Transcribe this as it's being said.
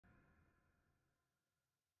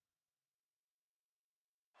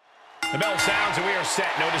The bell sounds and we are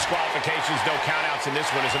set. No disqualifications, no countouts in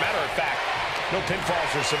this one. As a matter of fact, no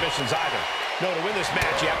pinfalls or submissions either. No, to win this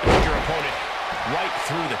match, you have to put your opponent right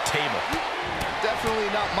through the table.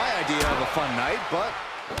 Definitely not my idea of a fun night, but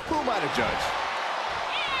who am I to judge?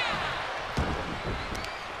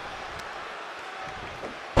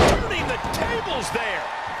 Turning the tables there.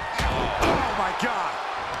 Oh, my God.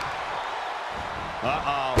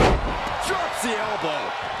 Uh-oh. Drops the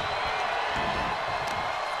elbow.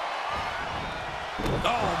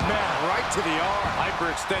 Oh, man, right to the arm.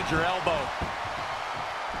 Hyperextend your elbow.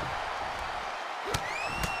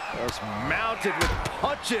 Just mounted with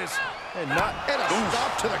punches and a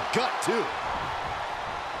stop to the gut, too.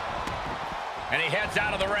 And he heads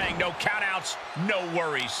out of the ring. No countouts, no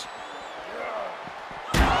worries.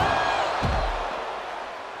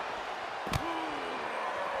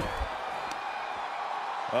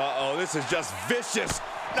 Uh-oh, this is just vicious.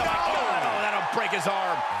 No, that'll break his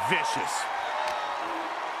arm. Vicious.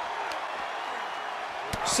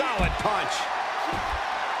 Solid punch.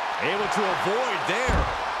 Able to avoid there.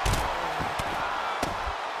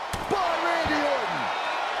 By Randy Orton.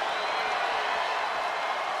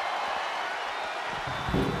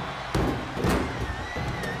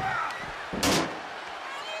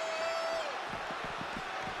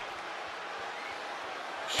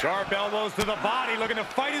 Sharp elbows to the body, looking to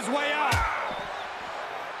fight his way out.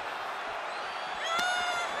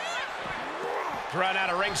 Thrown out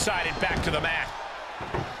of ringside and back to the mat.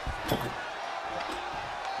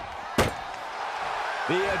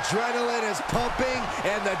 The adrenaline is pumping,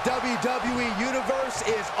 and the WWE Universe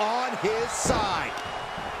is on his side.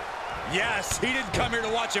 Yes, he didn't come here to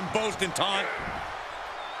watch him boast and taunt.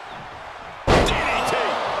 DDT.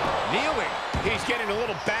 Kneeling. He's getting a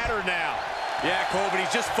little battered now. Yeah, Cole, but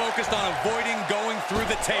he's just focused on avoiding going through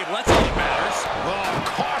the table. That's all that matters. Oh,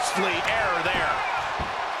 costly error there.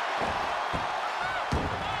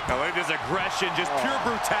 Now look at this aggression, just pure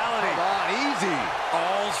brutality. Come on, easy.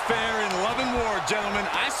 All's fair in love and war, gentlemen.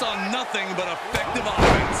 I saw nothing but effective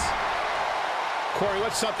offense. Corey,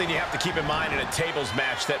 what's something you have to keep in mind in a tables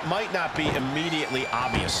match that might not be immediately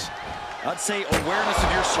obvious? I'd say awareness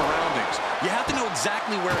of your surroundings. You have to know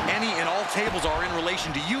exactly where any and all tables are in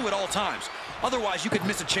relation to you at all times. Otherwise, you could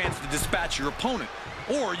miss a chance to dispatch your opponent.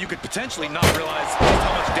 Or you could potentially not realize just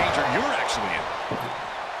how much danger you're actually in.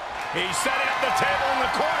 He's setting up the table in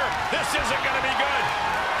the corner. This isn't going to be good.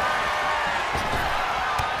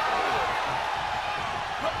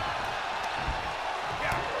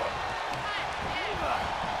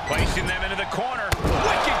 Placing them into the corner.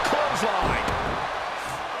 Wicked clothesline.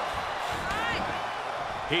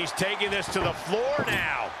 He's taking this to the floor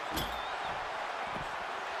now.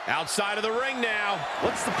 Outside of the ring now.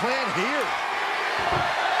 What's the plan here?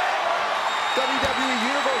 WWE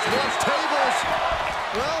Universe wants tables.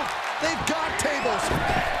 Well, they've got tables.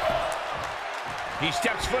 He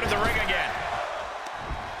steps foot in the ring again.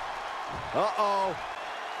 Uh-oh.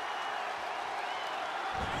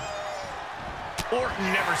 Orton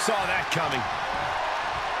never saw that coming.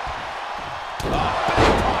 Oh,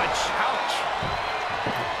 big punch. Ouch.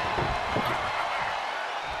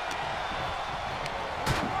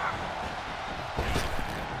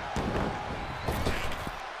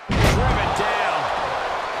 Driven down.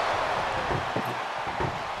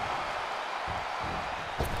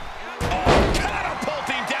 Oh,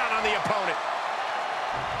 catapulting down on the opponent.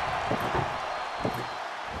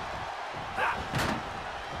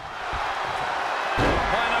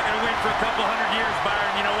 For a couple hundred years, Byron.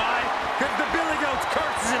 You know why? Because the Billy Goat's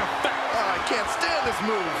curse is in effect. Oh, I can't stand this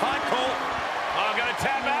move. Hi, Colt. I'm going to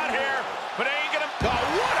tap out here, but I ain't going to... Oh,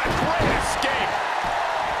 what a great escape.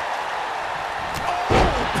 Oh,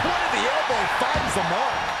 point of the elbow finds the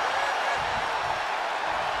mark.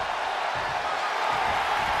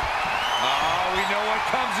 Oh, we know what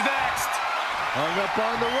comes next. Hung up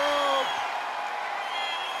on the rope.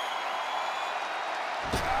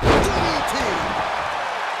 DDT.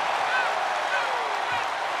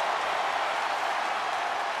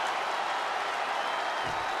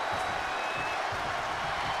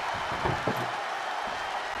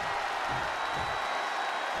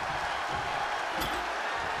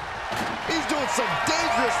 He's doing some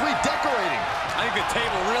dangerous redecorating. I think the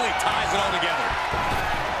table really ties it all together.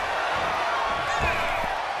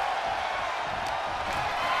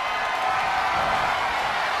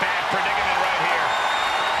 Bad predicament right here.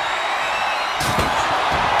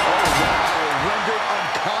 Oh, wow. Rendered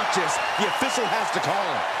unconscious. The official has to call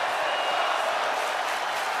him.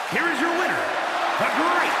 Here is your winner, the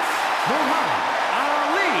great Muhammad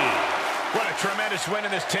Ali. What a tremendous win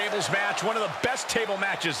in this tables match. One of the best table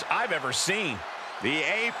matches I've ever seen. The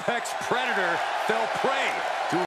Apex Predator fell prey